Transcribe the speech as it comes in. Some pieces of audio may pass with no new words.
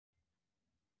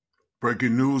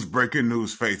Breaking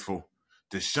news, faithful.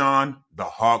 Dashon the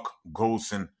Hawk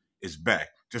Goldson is back.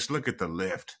 Just look at the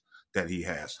lift that he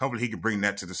has. Hopefully he can bring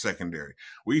that to the secondary.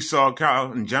 We saw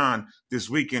Kyle and John this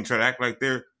weekend try to act like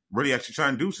they're really actually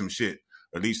trying to do some shit,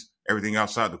 at least everything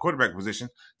outside the quarterback position.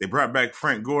 They brought back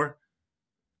Frank Gore.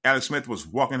 Alex Smith was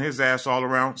walking his ass all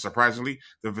around, surprisingly,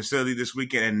 the facility this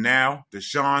weekend. And now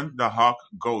Dashon the Hawk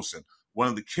Goldson, one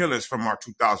of the killers from our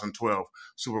 2012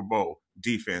 Super Bowl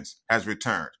defense, has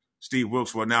returned. Steve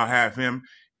Wilkes will now have him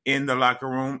in the locker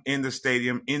room, in the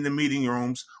stadium, in the meeting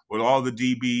rooms with all the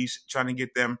DBs, trying to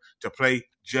get them to play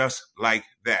just like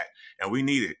that. And we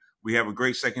need it. We have a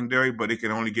great secondary, but it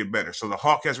can only get better. So the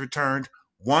Hawk has returned.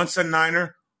 Once a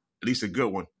Niner, at least a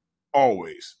good one,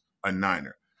 always a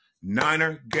Niner.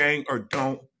 Niner, gang, or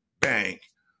don't bang.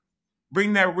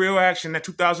 Bring that real action, that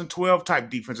 2012 type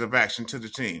defensive action to the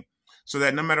team so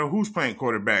that no matter who's playing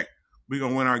quarterback, we're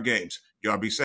going to win our games. Y'all be safe.